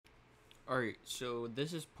Alright, so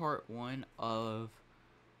this is part 1 of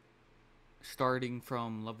starting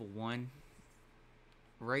from level 1.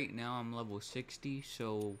 Right now I'm level 60,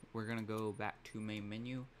 so we're gonna go back to main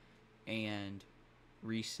menu and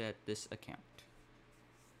reset this account.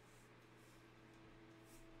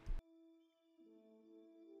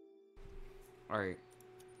 Alright,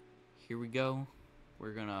 here we go.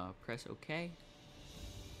 We're gonna press OK.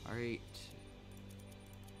 Alright.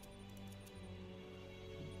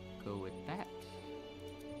 Go with that.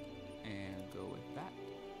 And go with that.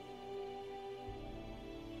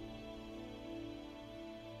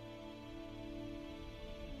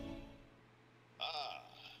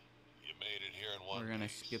 You made it here in one We're gonna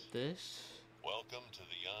piece. skip this. Welcome to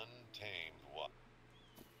the Untamed Wild.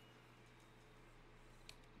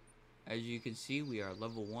 As you can see, we are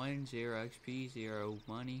level 1, 0 XP, 0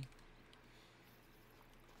 money.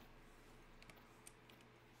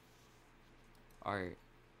 Alright.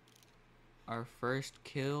 Our first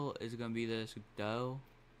kill is gonna be this doe.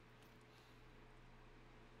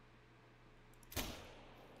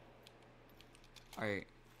 Alright.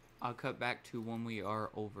 I'll cut back to when we are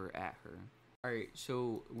over at her. Alright,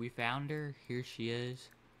 so we found her. Here she is.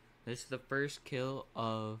 This is the first kill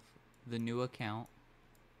of the new account.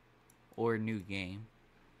 Or new game.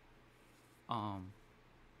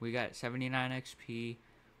 We got 79 XP,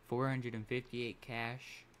 458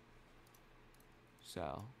 cash.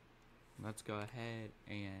 So, let's go ahead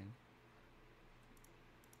and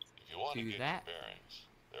If you want to do get that. your bearings,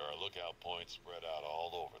 there are lookout points spread out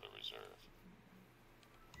all over the reserve.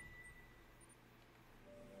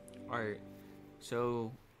 Alright,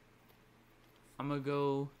 so I'm gonna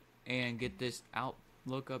go and get this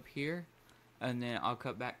outlook up here, and then I'll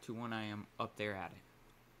cut back to when I am up there at it.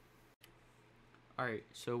 Alright,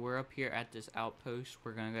 so we're up here at this outpost.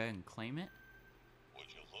 We're gonna go ahead and claim it. Would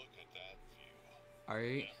you look at that view?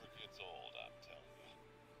 Alright. Never gets old, I'm telling you.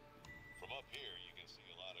 From up here, you can see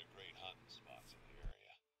a lot of great hunting spots in the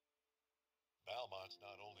area. Valmont's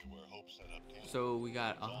not only where Hope set up camp. So we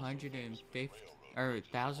got 150 or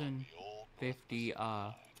 1,050 Keep an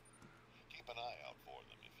eye out for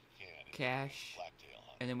them if you can. cash,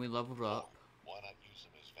 and then we leveled up. Why not use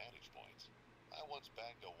them as vantage points? I once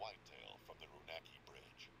bagged a whitetail from the Runaki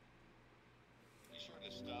Bridge. Be sure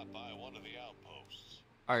to stop by one of the outposts.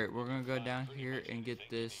 Alright, we're gonna go down here and get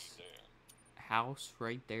this house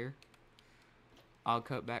right there. I'll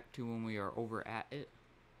cut back to when we are over at it.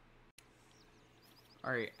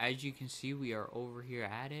 Alright, as you can see, we are over here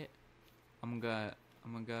at it. I'm gonna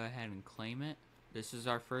go ahead and claim it. This is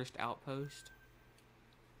our first outpost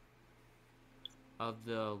of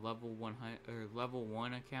the level 100 or level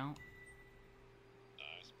 1 account.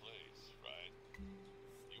 Nice place, right?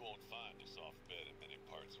 You won't find a soft bed in many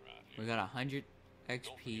parts around here. We got 100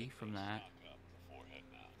 XP from that.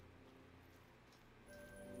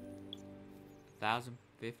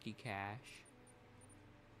 1,050 cash.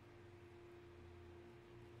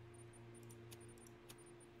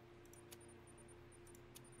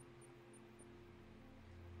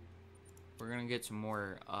 We're gonna get some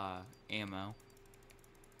more ammo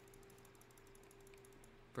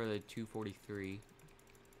for the 243,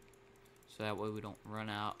 so that way we don't run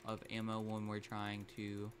out of ammo when we're trying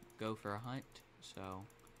to go for a hunt. So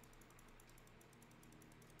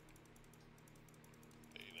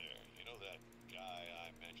Hey there, you know that guy I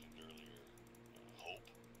mentioned earlier, Hope?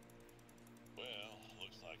 Well,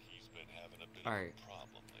 looks like he's been having a bit of a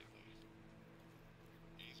problem lately.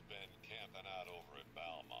 He's been camping out over at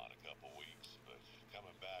Valmont a couple weeks, but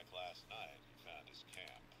coming back last night, he found his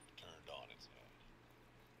camp turned on its head.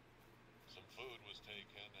 Some food was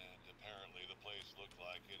taken, and apparently the place looked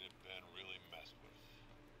like it had been really messed with.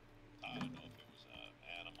 I don't know if it was an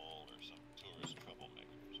animal or some tourist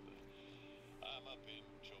troublemakers, but I'm up in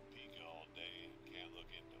Topeka all day and can't look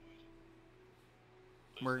into it.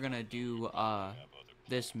 we're gonna do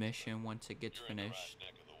this mission once it gets finished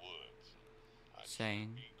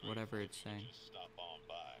saying whatever it's saying.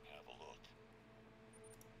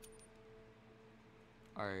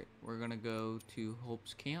 Alright, we're gonna go to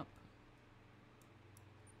Hope's camp.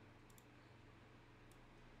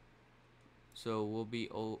 So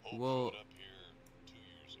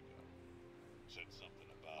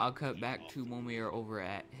I'll cut back to when we are over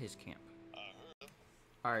at his camp.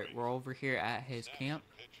 Alright, we're over here at his camp.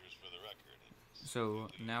 So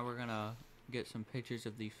now we're gonna get some pictures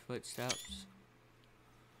of these footsteps.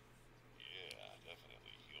 Yeah,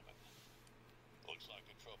 definitely human. Looks like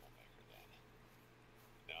a troublemaker then.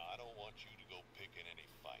 Now I don't want you to go picking any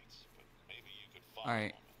fights, but maybe you could follow them.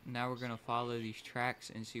 Alright, now we're gonna follow these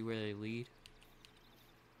tracks and see where they lead.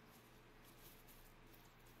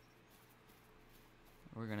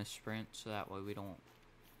 We're gonna sprint so that way we don't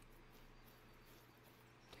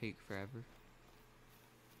take forever.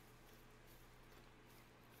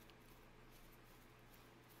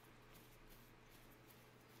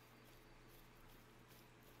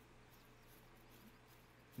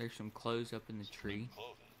 There's some clothes up in the tree.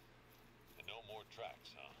 Clothing. And no more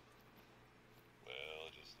tracks, huh?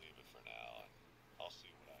 Well, just leave it for now, and I'll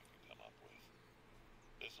see what I can come up with.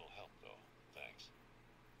 This'll help, though. Thanks.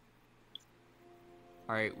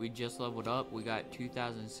 Alright, we just leveled up. We got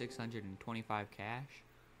 2,625 cash.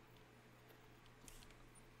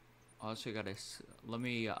 Also gotta, let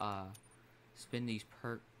me spend these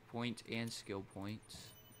perk points and skill points.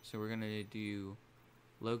 So we're gonna do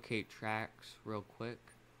locate tracks real quick,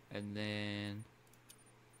 and then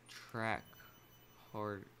track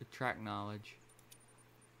knowledge,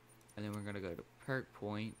 and then we're gonna go to perk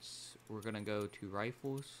points. We're gonna go to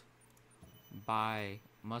rifles, buy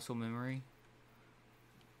muscle memory.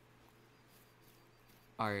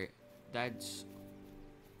 Alright, that's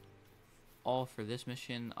all for this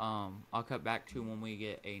mission. I'll cut back to when we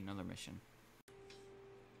get another mission.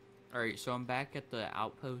 Alright, so I'm back at the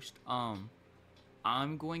outpost.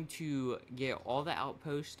 I'm going to get all the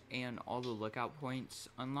outposts and all the lookout points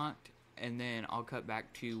unlocked, and then I'll cut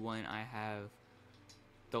back to when I have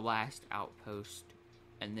the last outpost,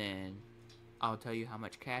 and then I'll tell you how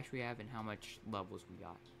much cash we have and how much levels we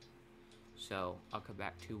got. So I'll cut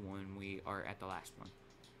back to when we are at the last one.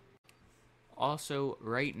 Also,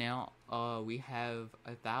 right now, we have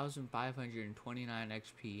 1,529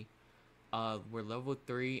 XP. We're level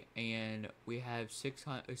 3, and we have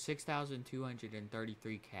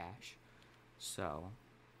 6,233 cash. So,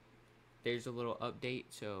 there's a little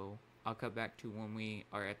update, so I'll cut back to when we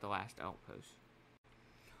are at the last outpost.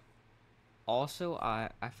 Also,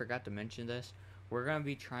 I forgot to mention this. We're going to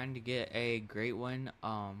be trying to get a great one,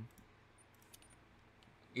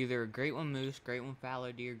 either a great one moose, great one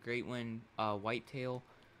fallow deer, great one whitetail,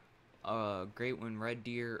 great one red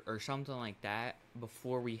deer, or something like that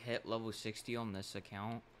before we hit level 60 on this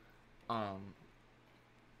account.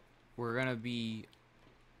 We're gonna be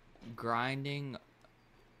grinding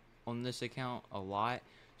on this account a lot,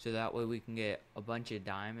 so that way we can get a bunch of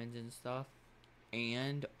diamonds and stuff.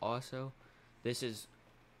 And also, this is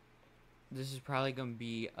probably gonna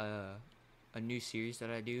be a new series that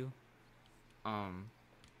I do.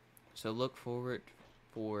 So look forward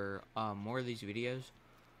for more of these videos.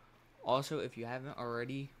 Also, if you haven't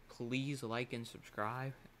already, please like and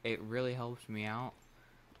subscribe. It really helps me out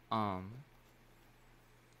to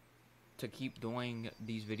keep doing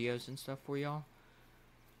these videos and stuff for y'all.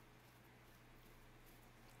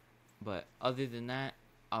 But other than that,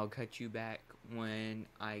 I'll cut you back when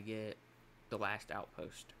I get the last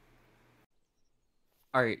outpost.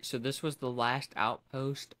 Alright, so this was the last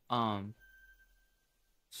outpost.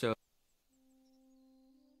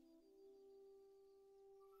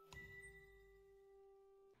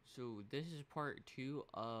 So this is part 2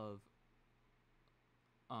 of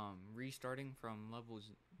restarting from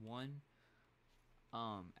levels 1.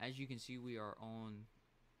 As you can see, we are on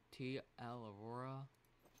TL Aurora,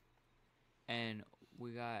 and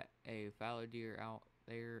we got a fallow deer out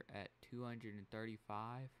there at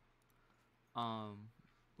 235.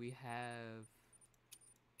 We have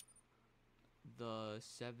the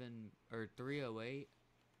 308,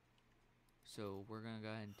 so we're gonna go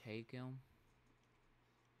ahead and take him.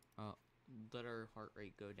 Let our heart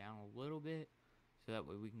rate go down a little bit, so that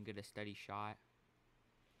way we can get a steady shot.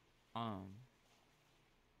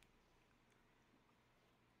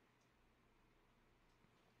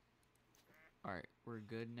 Alright, we're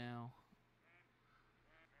good now.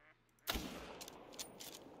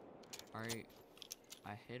 Alright,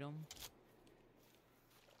 I hit him.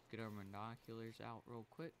 Get our binoculars out real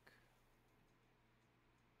quick.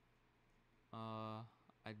 I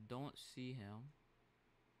don't see him.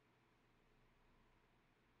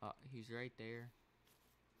 He's right there.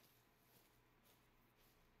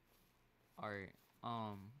 Alright,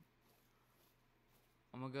 I'm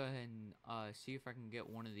gonna go ahead and see if I can get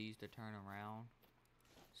one of these to turn around,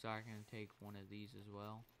 so I can take one of these as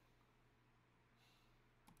well.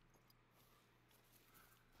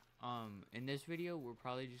 In this video, we're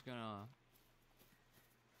probably just gonna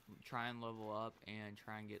try and level up and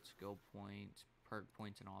try and get skill points, perk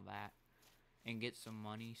points, and all that, and get some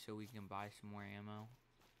money so we can buy some more ammo.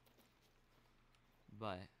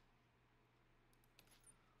 But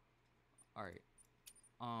alright,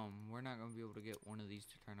 we're not gonna be able to get one of these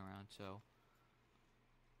to turn around, so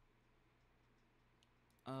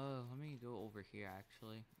let me go over here.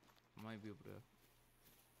 Actually, I might be able to.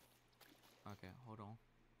 Okay, hold on.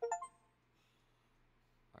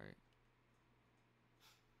 Alright,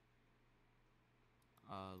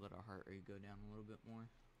 let our heart rate go down a little bit more.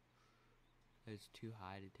 It's too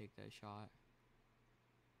high to take that shot.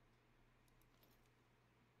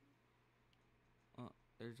 Oh,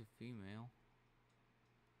 there's a female.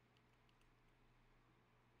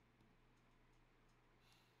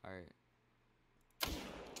 Alright.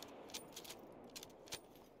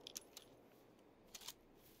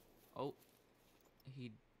 Oh,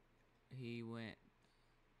 he went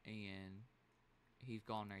and he's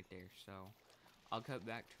gone right there. So I'll cut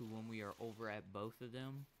back to when we are over at both of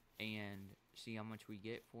them and see how much we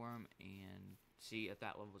get for them and see if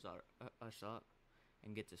that levels us up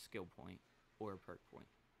and gets a skill point or a perk point.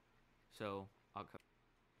 So I'll cut.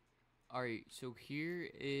 Alright, so here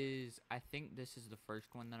is, I think this is the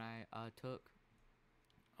first one that I took.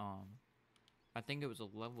 I think it was a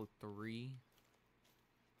level 3.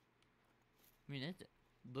 I mean, it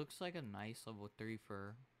looks like a nice level 3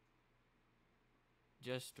 for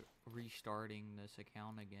just restarting this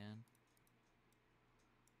account again.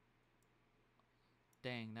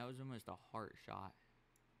 Dang, that was almost a heart shot.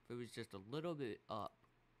 If it was just a little bit up,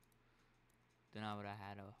 then I would have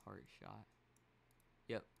had a heart shot.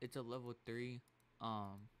 Yep, it's a level 3.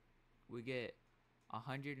 We get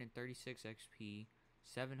 136 XP,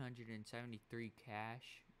 773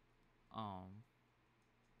 cash.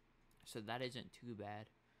 So that isn't too bad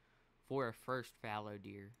for a first fallow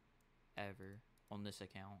deer ever on this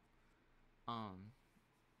account. I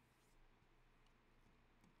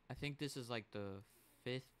think this is like the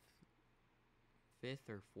fifth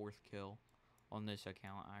or fourth kill on this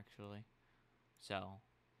account actually. So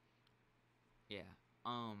yeah.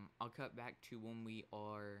 I'll cut back to when we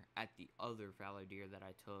are at the other fallow deer that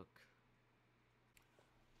I took.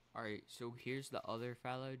 Alright, so here's the other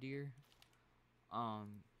fallow deer.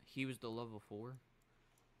 He was the level 4.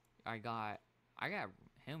 I got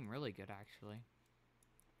him really good actually.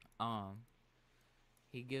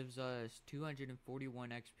 He gives us 241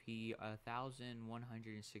 XP,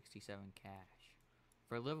 1,167 cash.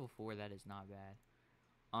 For level 4, that is not bad.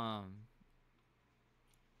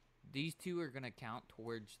 These two are gonna count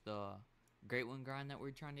towards the great one grind that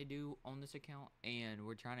we're trying to do on this account, and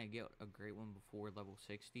we're trying to get a great one before level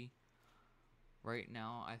 60. Right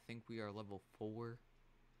now, I think we are level 4.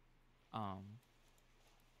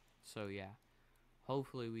 So yeah,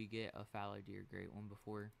 hopefully we get a fallow deer great one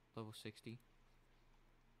before level 60.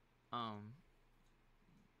 I'll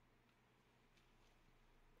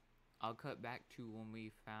cut back to when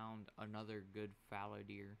we found another good fallow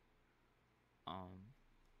deer.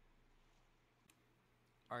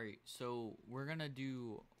 Alright, so we're gonna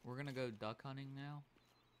go duck hunting now.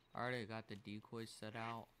 I already got the decoys set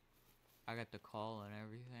out. I got the call and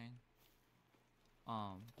everything.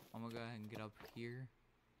 I'm gonna go ahead and get up here,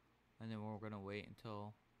 and then we're gonna wait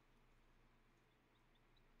until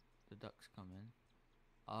the ducks come in.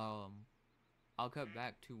 I'll cut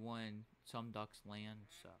back to when some ducks land.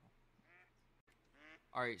 So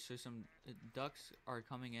alright, so some ducks are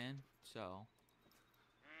coming in, so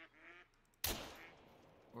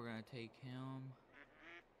we're gonna take him.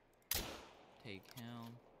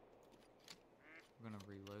 We're gonna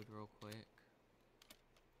reload real quick.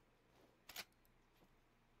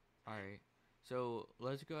 Alright, so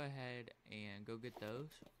let's go ahead and go get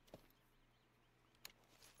those.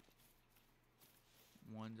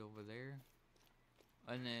 One's over there.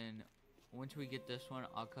 And then once we get this one,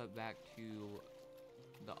 I'll cut back to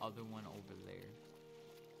the other one over there.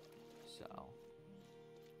 So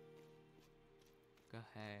go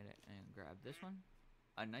ahead and grab this one.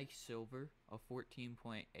 A nice silver, a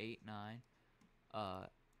 14.89.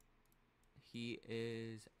 He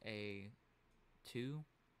is a 2.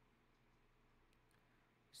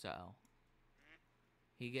 So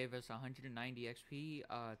he gave us 190 XP,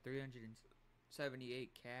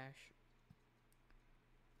 378 cash.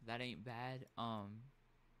 That ain't bad.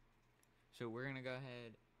 So we're gonna go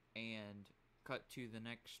ahead and cut to the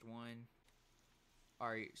next one.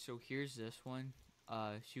 Alright, so here's this one.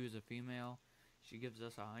 She was a female. She gives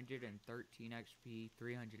us 113 XP,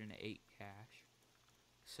 308 cash.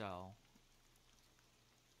 So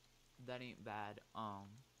that ain't bad.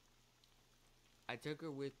 I took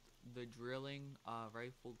her with the drilling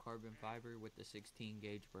rifle carbon fiber with the 16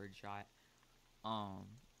 gauge birdshot.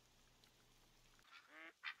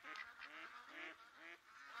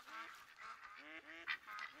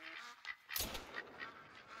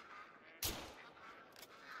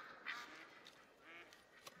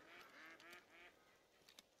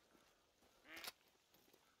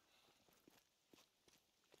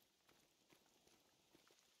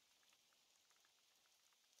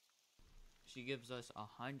 She gives us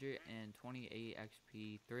 128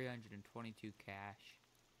 XP, 322 cash.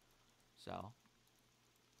 So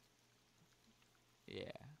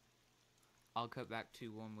yeah. I'll cut back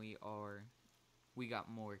to when we got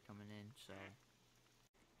more coming in, so.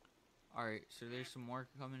 Alright, so there's some more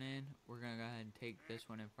coming in. We're gonna go ahead and take this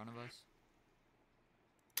one in front of us.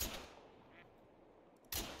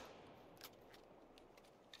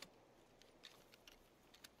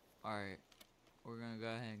 Alright, we're gonna go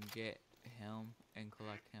ahead and get him and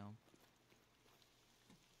collect him.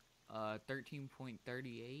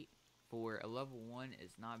 13.38 for a level 1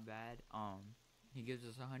 is not bad. He gives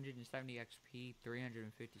us 170 XP,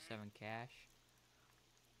 357 cash.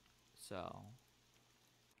 So,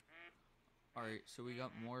 alright, so we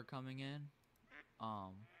got more coming in. I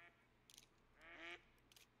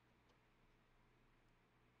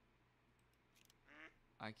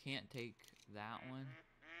can't take that one,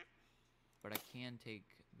 but I can take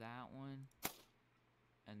that one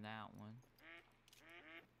and that one.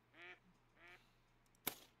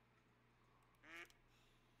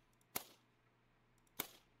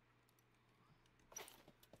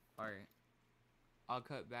 Alright, I'll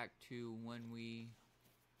cut back to when we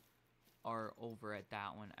are over at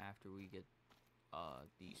that one after we get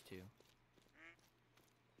these two.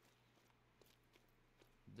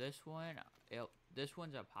 This one, this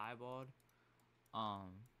one's a piebald.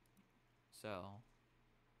 So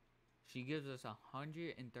she gives us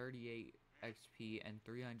 138 XP and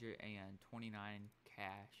 329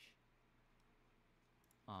 cash.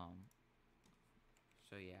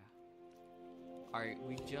 So yeah. Alright,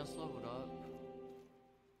 we just leveled up.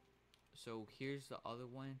 So here's the other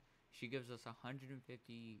one. She gives us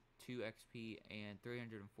 152 XP and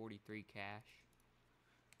 343 cash.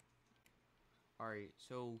 Alright,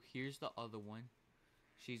 so here's the other one.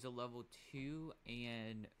 She's a level 2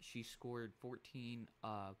 and she scored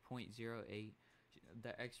 14.08. The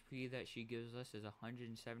XP that she gives us is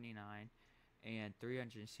 179 and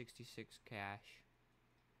 366 cash.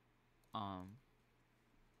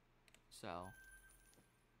 So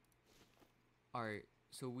alright,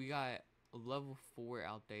 so we got a level 4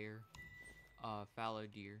 out there, fallow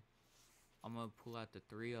deer. I'm gonna pull out the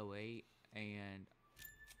 308 and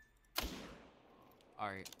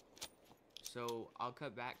alright, so I'll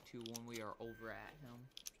cut back to when we are over at him.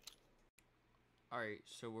 Alright,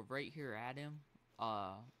 so we're right here at him.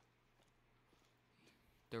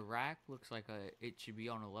 The rack looks like it should be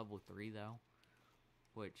on a level 3 though,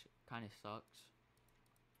 which kind of sucks.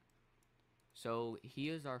 So he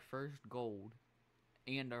is our first gold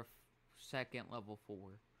and our second level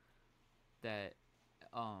 4 that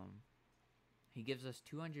he gives us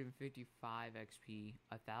 255 XP,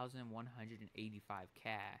 1,185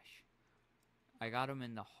 cash. I got him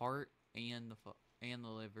in the heart and the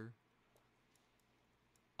liver.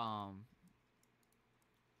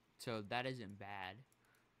 So that isn't bad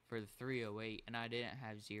for the 308, and I didn't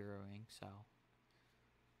have zeroing, so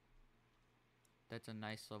that's a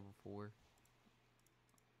nice level 4.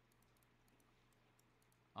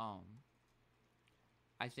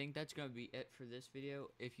 I think that's gonna be it for this video.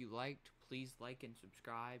 If you liked, please like and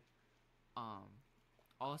subscribe.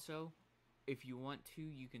 Also, if you want to,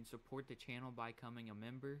 you can support the channel by becoming a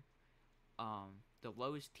member. The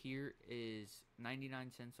lowest tier is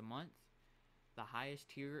 99 cents a month. The highest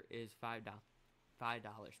tier is $5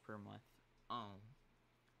 per month.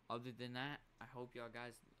 Other than that, I hope y'all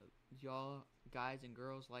guys and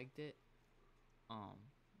girls liked it.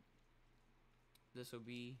 This will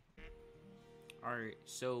be alright.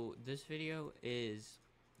 So this video is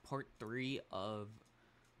part 3 of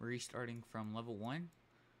restarting from level 1.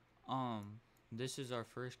 This is our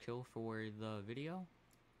first kill for the video.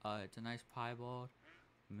 It's a nice piebald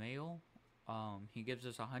male. He gives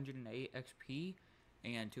us 108 XP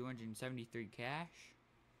and 273 cash.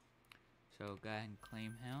 So go ahead and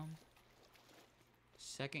claim him.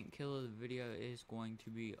 Second kill of the video is going to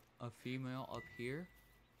be a female up here.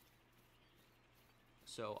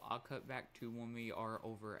 So I'll cut back to when we are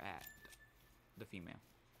over at the female.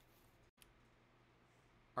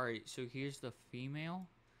 Alright, so here's the female.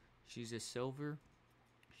 She's a silver.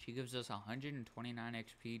 She gives us 129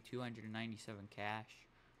 XP, 297 cash.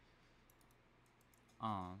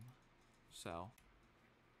 So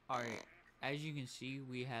alright, as you can see,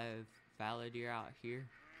 we have fallow deer out here.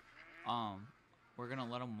 We're gonna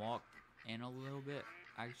let them walk in a little bit.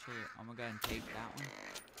 Actually, I'm gonna go ahead and take that one.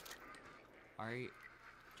 Alright,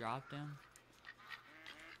 dropped him.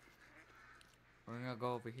 We're gonna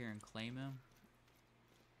go over here and claim him.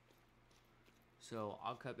 So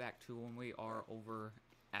I'll cut back to when we are over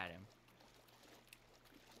at him.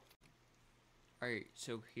 Alright,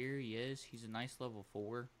 so here he is. He's a nice level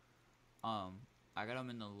 4. I got him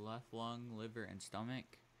in the left lung, liver, and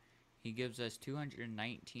stomach. He gives us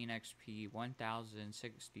 219 XP,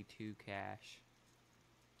 1,062 cash.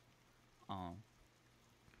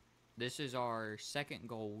 This is our second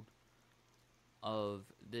gold of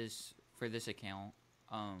this for this account.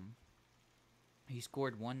 He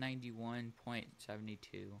scored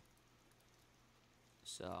 191.72.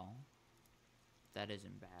 So that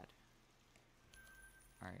isn't bad.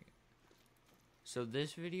 Alright. So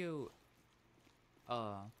this video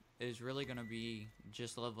is really gonna be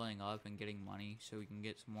just leveling up and getting money so we can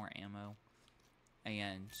get some more ammo.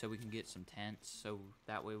 And so we can get some tents, so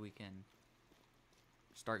that way we can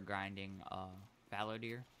start grinding fallow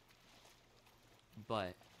deer.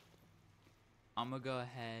 But I'm gonna go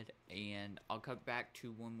ahead and I'll cut back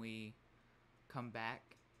to when we come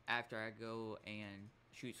back after I go and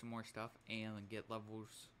shoot some more stuff and get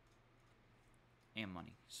levels and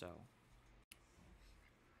money. So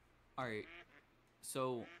alright,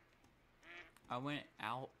 so I went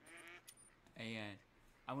out and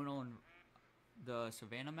I went on the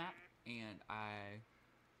Savannah map and I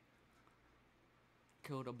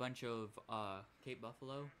killed a bunch of Cape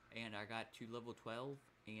Buffalo and I got to level 12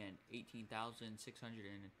 and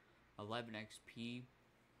 18,611 XP.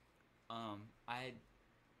 I had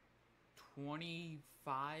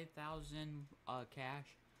 25,000 cash,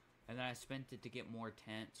 and then I spent it to get more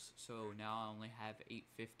tents, so now I only have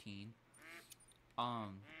 815.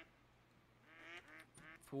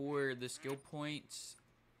 For the skill points,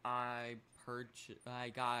 I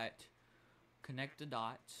got connect the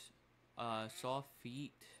dots, soft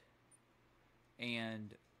feet,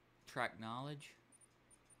 and track knowledge.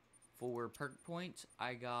 For perk points,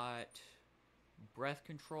 I got breath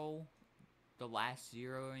control, the last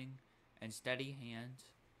zeroing, and steady hands.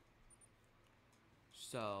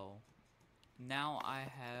 So now I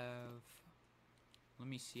have, let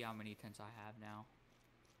me see how many tents I have now.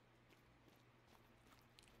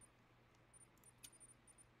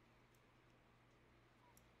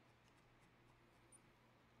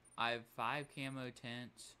 I have 5 camo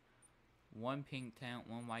tents, 1 pink tent,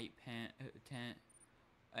 1 white tent,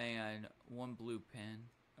 and 1 blue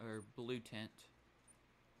tent.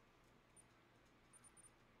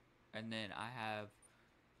 And then I have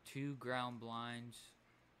 2 ground blinds,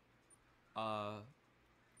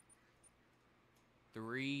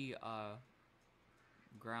 3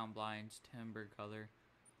 ground blinds, timber color,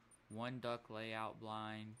 1 duck layout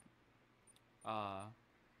blind,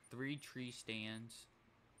 3 tree stands,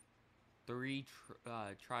 3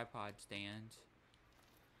 tripod stands.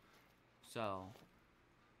 So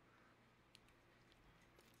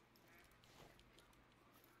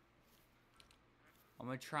I'm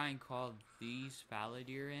gonna try and call these fallow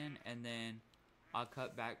deer in, and then I'll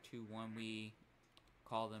cut back to when we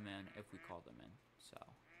call them in, if we call them in. So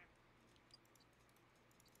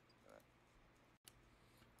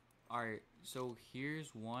alright, so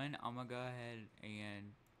here's one. I'm gonna go ahead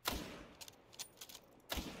and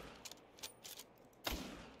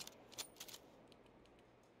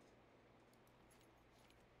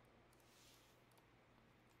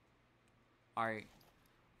alright,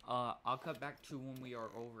 I'll cut back to when we are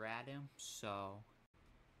over at him. So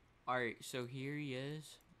alright, so here he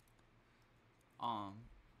is.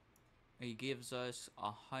 He gives us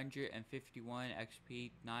 151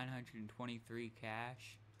 XP, 923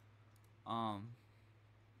 cash. I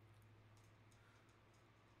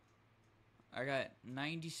got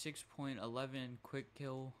 96.11 quick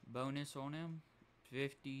kill bonus on him,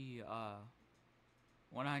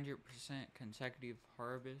 100% consecutive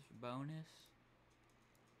harvest bonus.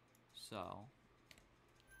 So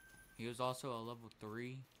he was also a level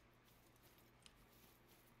 3.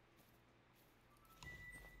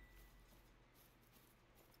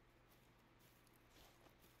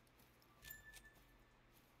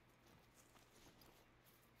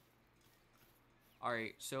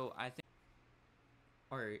 Alright, so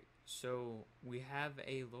alright, so we have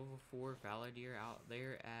a level 4 fallow deer out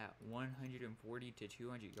there at 140 to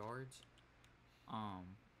 200 yards.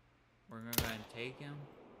 We're gonna go ahead and take him.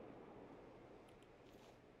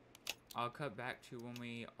 I'll cut back to when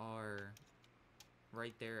we are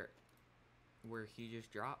right there where he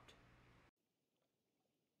just dropped.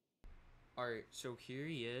 Alright, so here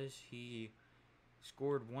he is. He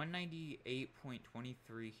scored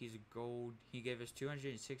 198.23. He's a gold. He gave us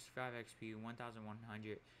 265 XP,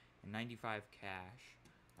 1,195 cash.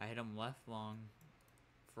 I hit him left lung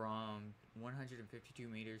from 152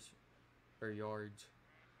 meters or yards.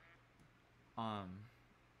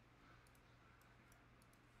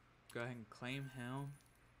 Go ahead and claim him.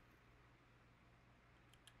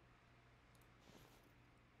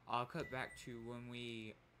 I'll cut back to when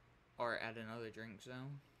we are at another drink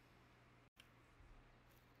zone.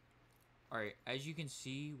 Alright, as you can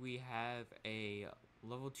see, we have a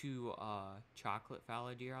level 2 chocolate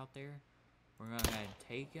fallow deer out there. We're gonna go ahead and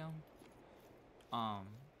take him. I'll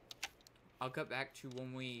cut back to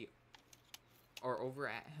when we are over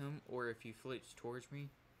at him, or if he floats towards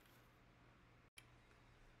me.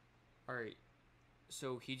 Alright,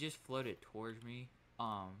 so he just floated towards me.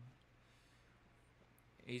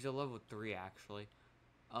 He's a level 3 actually.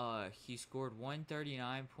 He scored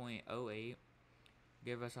 139.08,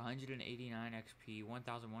 gave us 189 XP,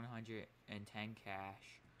 1,110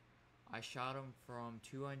 cash. I shot him from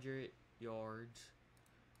 200 yards.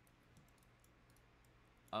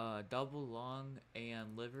 Double lung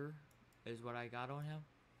and liver is what I got on him.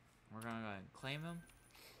 We're gonna go ahead and claim him.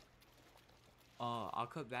 I'll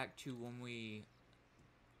cut back to when we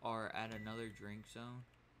are at another drink zone.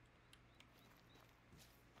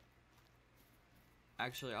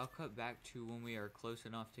 Actually, I'll cut back to when we are close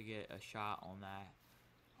enough to get a shot on that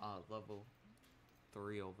level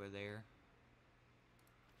 3 over there.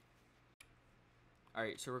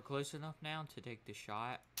 Alright, so we're close enough now to take the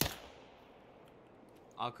shot.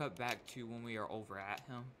 I'll cut back to when we are over at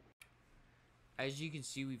him. As you can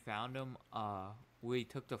see, we found him. We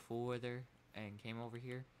took the full wither and came over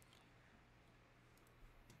here.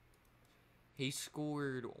 He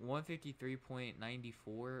scored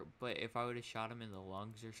 153.94, but if I would have shot him in the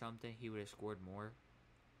lungs or something, he would have scored more.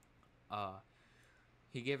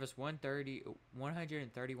 He gave us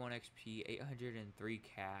 131 XP, 803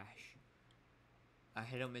 cash. I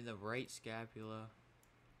hit him in the right scapula.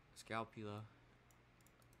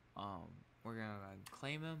 We're gonna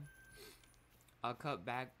claim him. I'll cut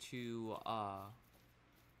back to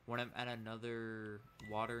when I'm at another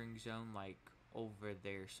watering zone, like over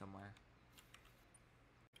there somewhere.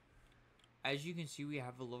 As you can see, we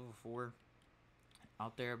have a level 4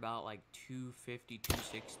 out there, about like 250,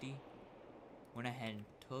 260. Went ahead and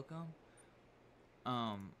took him.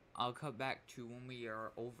 I'll cut back to when we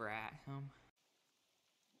are over at him.